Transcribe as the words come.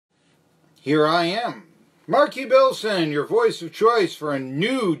Here I am, Marky Billson, your voice of choice for a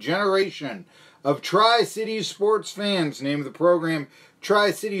new generation of Tri-City sports fans. Name of the program,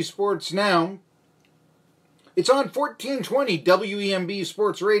 Tri-City Sports Now. It's on 1420 WEMB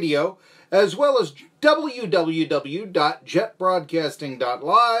Sports Radio, as well as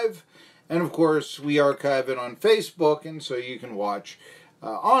www.jetbroadcasting.live. And of course, we archive it on Facebook, and so you can watch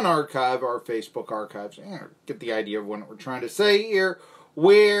on archive, our Facebook archives. Get the idea of what we're trying to say here,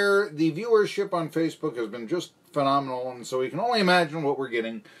 where the viewership on Facebook has been just phenomenal, and so you can only imagine what we're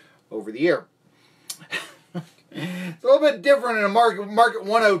getting over the air. It's a little bit different in a Market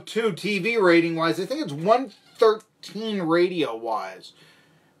 102 TV rating-wise. I think it's 113 radio-wise.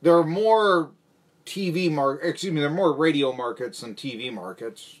 There are more there are more radio markets than TV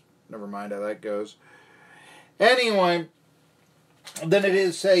markets. Never mind how that goes. Anyway, than it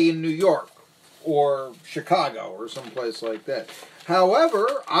is, say, in New York or Chicago or someplace like that. However,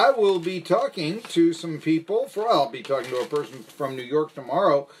 I will be talking to some people. I'll be talking to a person from New York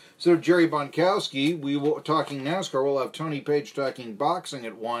tomorrow. So Jerry Bonkowski, we will talking NASCAR. We'll have Tony Page talking boxing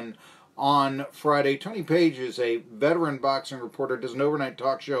at 1 on Friday. Tony Page is a veteran boxing reporter, does an overnight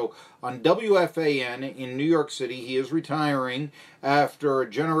talk show on WFAN in New York City. He is retiring after a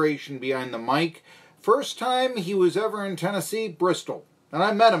generation behind the mic. First time he was ever in Tennessee, Bristol. And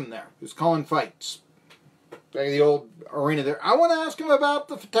I met him there. He was calling fights. Back in the old arena there. I want to ask him about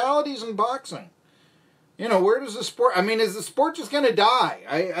the fatalities in boxing. You know, where does the sport... I mean, is the sport just going to die?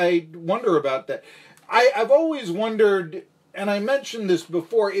 I wonder about that. I've always wondered, and I mentioned this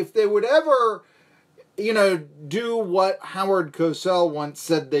before, if they would ever, do what Howard Cosell once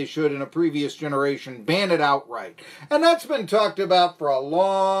said they should in a previous generation, ban it outright. And that's been talked about for a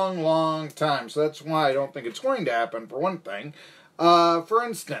long, long time. So that's why I don't think it's going to happen, for one thing. For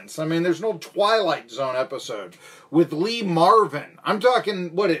instance, I mean, there's an old Twilight Zone episode with Lee Marvin. I'm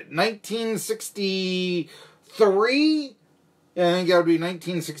talking, 1963? Yeah, I think that would be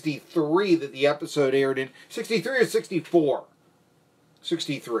 1963 that the episode aired in. 63 or 64?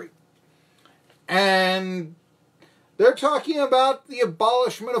 63. And they're talking about the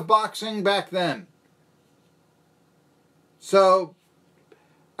abolishment of boxing back then. So,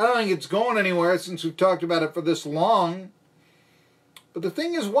 I don't think it's going anywhere since we've talked about it for this long. But the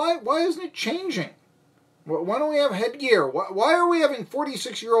thing is, why isn't it changing? Why don't we have headgear? Why are we having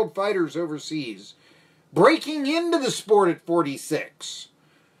 46-year-old fighters overseas breaking into the sport at 46?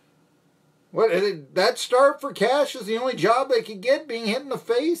 What, that start for cash is the only job they could get, being hit in the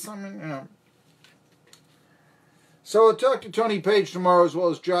face? I mean, So I'll talk to Tony Page tomorrow, as well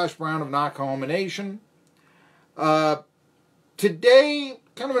as Josh Brown of Knock Home Nation. Today,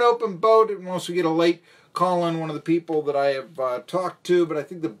 kind of an open boat, unless we get a late call in one of the people that I have talked to, but I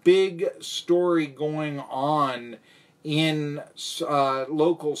think the big story going on in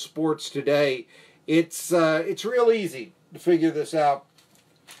local sports today, it's real easy to figure this out.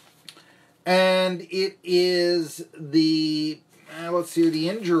 And it is the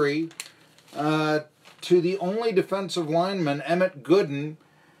injury to the only defensive lineman, Emmett Gooden,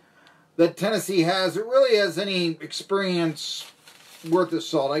 that Tennessee has. It really has any experience worth his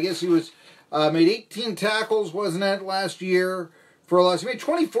salt. I guess he was made 18 tackles, wasn't it, last year for a loss? He made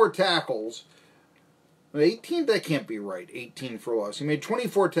 24 tackles. 18, that can't be right, 18 for a loss. He made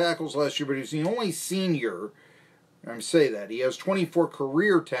 24 tackles last year, but he was the only senior. Say that. He has 24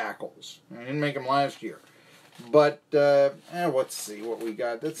 career tackles. I didn't make him last year. But, let's see what we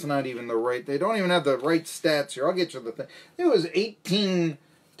got. That's not even the right... They don't even have the right stats here. I'll get you the thing. It was 18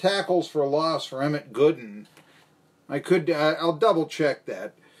 tackles for a loss for Emmett Gooden. I'll double check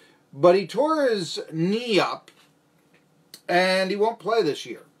that. But he tore his knee up, and he won't play this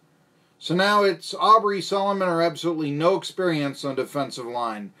year. So now it's Aubrey Solomon or absolutely no experience on defensive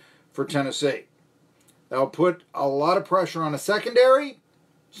line for Tennessee. That'll put a lot of pressure on a secondary.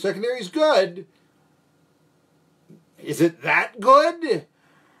 Secondary's good. Is it that good?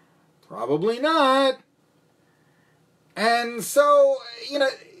 Probably not. And so,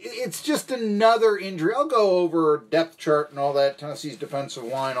 it's just another injury. I'll go over depth chart and all that, Tennessee's defensive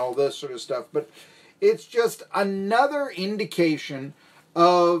line, all this sort of stuff. But it's just another indication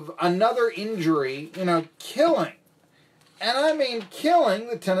of another injury, killing. And I mean killing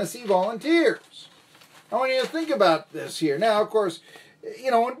the Tennessee Volunteers. I want you to think about this here. Now, of course,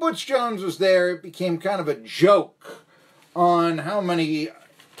 when Butch Jones was there, it became kind of a joke on how many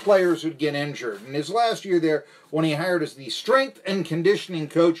players would get injured. And his last year there, when he hired as the strength and conditioning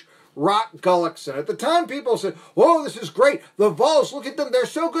coach, Rock Gullickson. At the time, people said, "Oh, this is great. The Vols, look at them. They're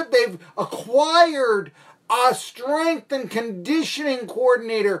so good. They've acquired a strength and conditioning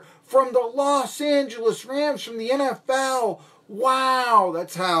coordinator from the Los Angeles Rams, from the NFL. wow,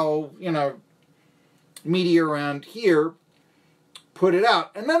 that's how, media around here put it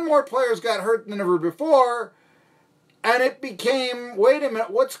out. And then more players got hurt than ever before, and it became, wait a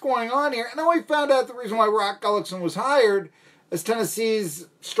minute, what's going on here? And then we found out the reason why Rock Gullickson was hired as Tennessee's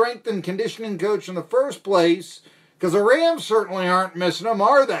strength and conditioning coach in the first place, because the Rams certainly aren't missing him,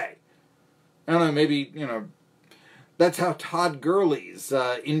 are they? I don't know, maybe, that's how Todd Gurley's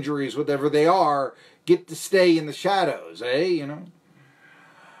injuries, whatever they are, get to stay in the shadows,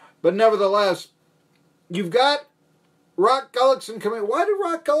 But nevertheless, you've got Rock Gullickson coming. Why did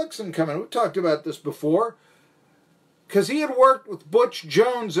Rock Gullickson come in? We've talked about this before. Because he had worked with Butch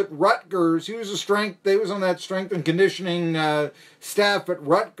Jones at Rutgers. He was on that strength and conditioning staff at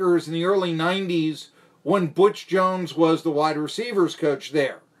Rutgers in the early 90s when Butch Jones was the wide receivers coach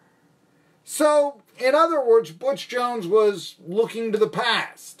there. So, in other words, Butch Jones was looking to the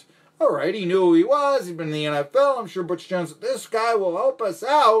past. All right, he knew who he was. He'd been in the NFL. I'm sure Butch Jones said, this guy will help us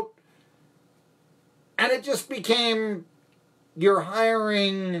out. And it just became, you're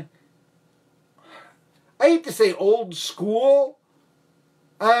hiring, I hate to say old school.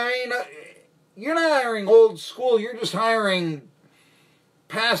 I mean, you're not hiring old school. You're just hiring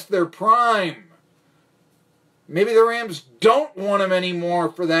past their prime. Maybe the Rams don't want him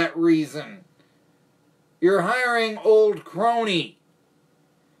anymore for that reason. You're hiring old crony.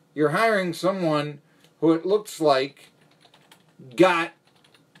 You're hiring someone who it looks like got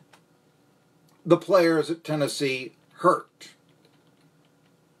the players at Tennessee hurt.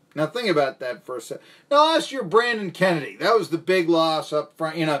 Now think about that for a second. Now last year, Brandon Kennedy, that was the big loss up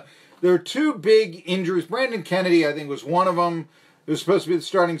front. There were two big injuries. Brandon Kennedy, I think, was one of them. It was supposed to be the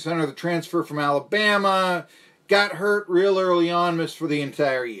starting center, the transfer from Alabama. Got hurt real early on, missed for the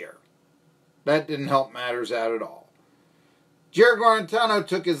entire year. That didn't help matters out at all. Jared Guarantano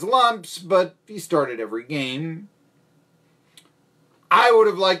took his lumps, but he started every game. I would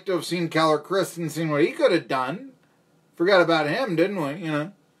have liked to have seen Keller Christensen, what he could have done. Forgot about him, didn't we?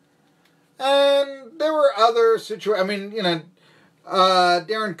 And there were other situations.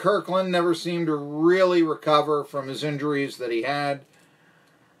 Darren Kirkland never seemed to really recover from his injuries that he had.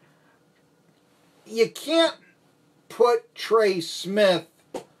 You can't put Trey Smith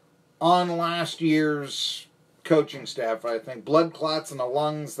on last year's coaching staff, I think. Blood clots in the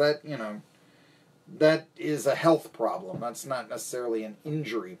lungs, that is a health problem. That's not necessarily an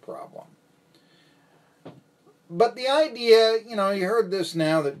injury problem. But the idea, you heard this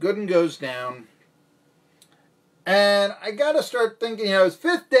now, that Gooden goes down. And I got to start thinking, it's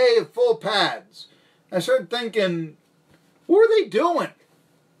fifth day of full pads. I started thinking, what were they doing?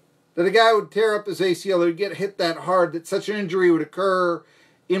 That a guy would tear up his ACL, or would get hit that hard, that such an injury would occur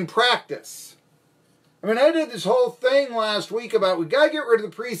in practice. I did this whole thing last week about we got to get rid of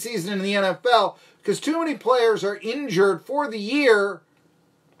the preseason in the NFL because too many players are injured for the year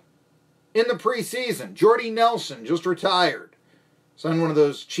in the preseason. Jordy Nelson just retired. Signed one of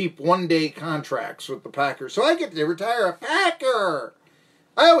those cheap one-day contracts with the Packers. So I get to retire a Packer.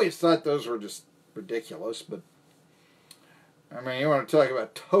 I always thought those were just ridiculous, but you want to talk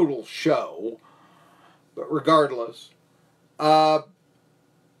about total show. But regardless,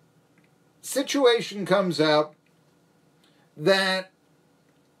 situation comes out that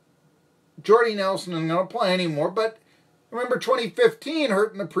Jordy Nelson isn't going to play anymore, but remember 2015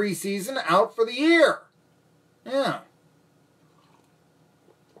 hurt in the preseason, out for the year. Yeah.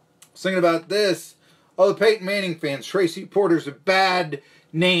 Thinking about this, the Peyton Manning fans, Tracy Porter's a bad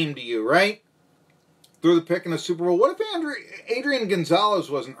name to you, right? Threw the pick in the Super Bowl. What if Adrian Gonzalez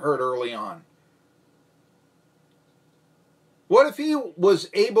wasn't hurt early on? What if he was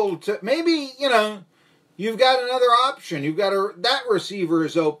able to, maybe, you've got another option. You've got that receiver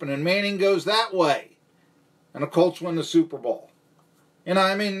is open and Manning goes that way. And the Colts win the Super Bowl. But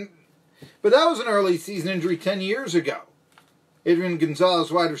that was an early season injury 10 years ago. Adrian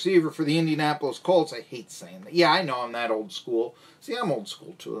Gonzalez, wide receiver for the Indianapolis Colts. I hate saying that. Yeah, I know I'm that old school. See, I'm old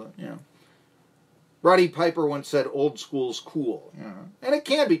school too, Roddy Piper once said old school's cool. And it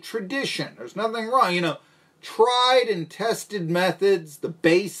can be tradition. There's nothing wrong. Tried and tested methods, the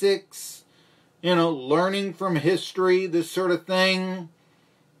basics, learning from history, this sort of thing.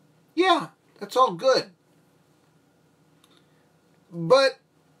 Yeah, that's all good. But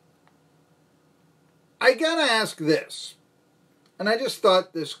I gotta ask this, and I just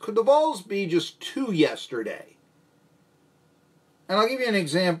thought this, could the Vols be just 2 yesterday? And I'll give you an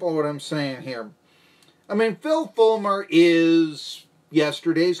example of what I'm saying here. Phil Fulmer is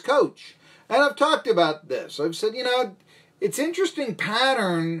yesterday's coach. And I've talked about this. I've said, it's interesting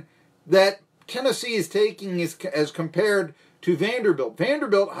pattern that Tennessee is taking as compared to Vanderbilt.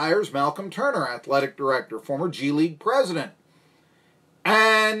 Vanderbilt hires Malcolm Turner, athletic director, former G League president.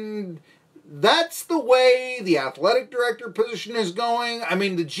 And that's the way the athletic director position is going. I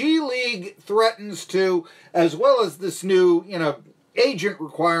mean, the G League threatens to, as well as this new, agent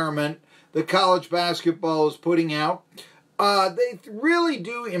requirement that college basketball is putting out. They really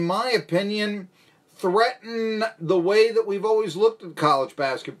do, in my opinion, threaten the way that we've always looked at college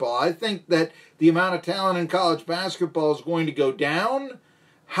basketball. I think that the amount of talent in college basketball is going to go down.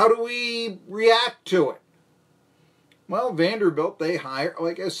 How do we react to it? Well, Vanderbilt, they hire,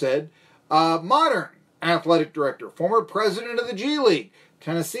 like I said, modern athletic director, former president of the G League.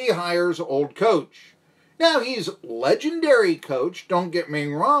 Tennessee hires old coach. Now, he's legendary coach. Don't get me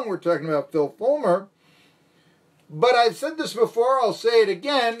wrong. We're talking about Phil Fulmer. But I've said this before. I'll say it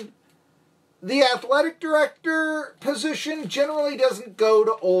again. The athletic director position generally doesn't go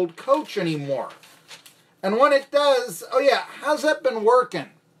to old coach anymore. And when it does, oh yeah, how's that been working?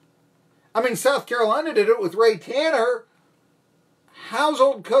 I mean, South Carolina did it with Ray Tanner. How's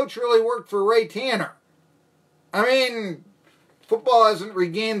old coach really worked for Ray Tanner? I mean, football hasn't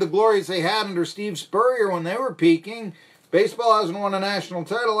regained the glories they had under Steve Spurrier when they were peaking. Baseball hasn't won a national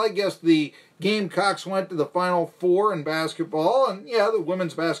title. I guess the Gamecocks went to the Final Four in basketball. And yeah, the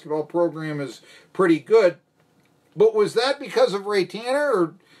women's basketball program is pretty good. But was that because of Ray Tanner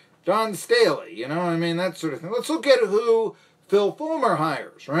or Don Staley? I mean, that sort of thing. Let's look at who Phil Fulmer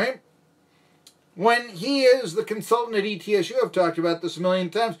hires, right? When he is the consultant at ETSU, I've talked about this a million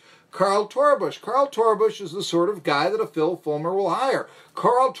times, Carl Torbush. Carl Torbush is the sort of guy that a Phil Fulmer will hire.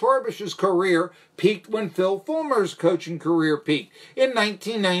 Carl Torbush's career peaked when Phil Fulmer's coaching career peaked in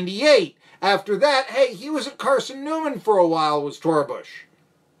 1998. After that, hey, he was at Carson Newman for a while, was Torbush.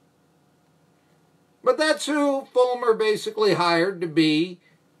 But that's who Fulmer basically hired to be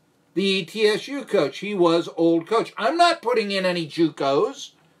the ETSU coach. He was old coach. I'm not putting in any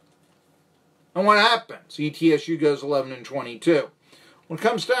JUCOs. And what happens? ETSU goes 11-22. When it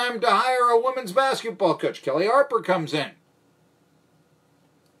comes time to hire a women's basketball coach, Kelly Harper comes in.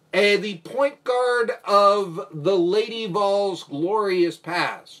 The point guard of the Lady Vols' glorious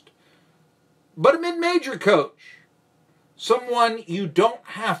past. But a mid-major coach. Someone you don't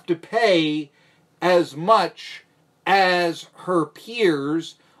have to pay as much as her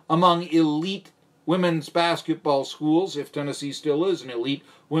peers among elite women's basketball schools, if Tennessee still is an elite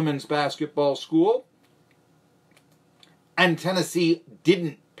women's basketball school. And Tennessee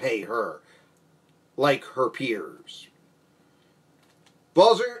didn't pay her like her peers.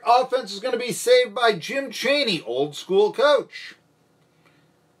 Vols' offense is going to be saved by Jim Chaney, old school coach.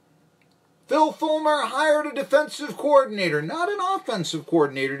 Phil Fulmer hired a defensive coordinator, not an offensive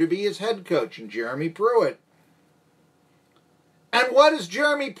coordinator, to be his head coach, and Jeremy Pruitt. And what has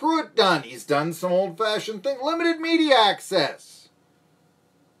Jeremy Pruitt done? He's done some old-fashioned thing, limited media access.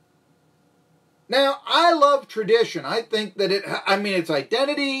 Now, I love tradition. I think that it's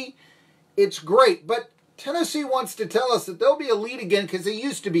identity, it's great, but Tennessee wants to tell us that they'll be elite again because they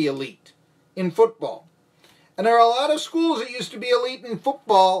used to be elite in football. And there are a lot of schools that used to be elite in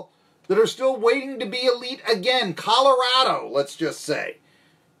football that are still waiting to be elite again. Colorado, let's just say.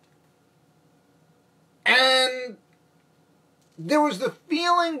 And there was the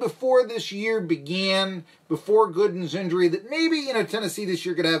feeling before this year began, before Gooden's injury, that maybe, Tennessee this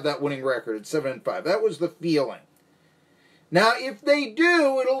year could have that winning record at 7-5. That was the feeling. Now, if they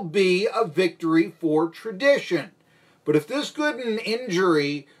do, it'll be a victory for tradition. But if this Gooden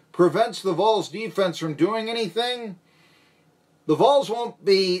injury prevents the Vols defense from doing anything, the Vols won't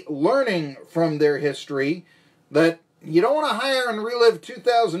be learning from their history that you don't want to hire and relive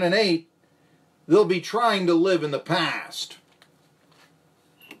 2008. They'll be trying to live in the past.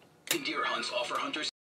 Deer hunts offer hunters